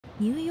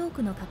ニューヨー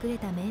クの隠れ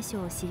た名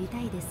所を知り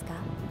たいですか？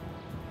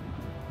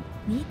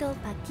ミート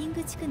パッキン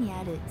グ地区に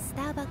あるス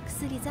ターバック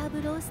スリザー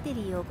ブローステ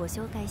リーをご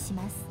紹介し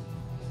ます。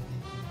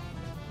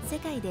世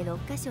界で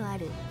6カ所あ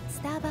る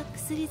スターバック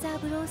スリザー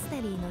ブロース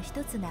タリーの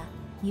一つが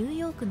ニュー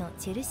ヨークの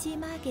チェルシー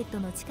マーケット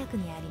の近く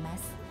にありま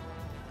す。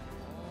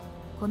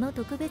この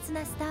特別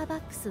なスターバッ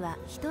クスは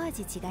一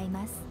味違い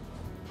ます。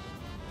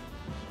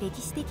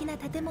歴史的な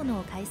建物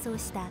を改装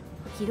した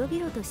広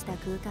々とした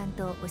空間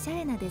とおしゃ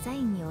れなデザ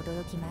インに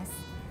驚きます。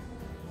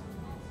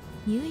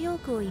ニューヨー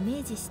クをイメ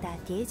ージした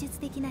芸術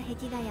的な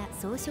壁画や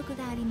装飾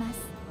があります。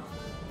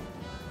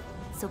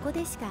そこ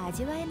でしか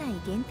味わえない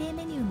限定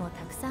メニューも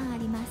たくさんあ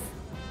ります。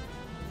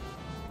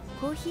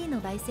コーヒー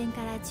の焙煎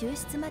から抽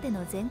出まで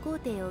の全工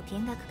程を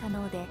見学可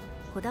能で、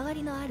こだわ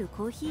りのある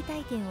コーヒー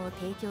体験を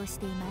提供し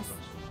ています。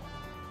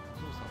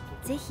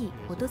ぜひ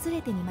訪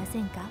れてみま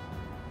せんか？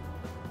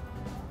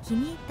気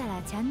に入った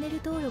らチャンネ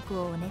ル登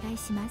録をお願い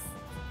します。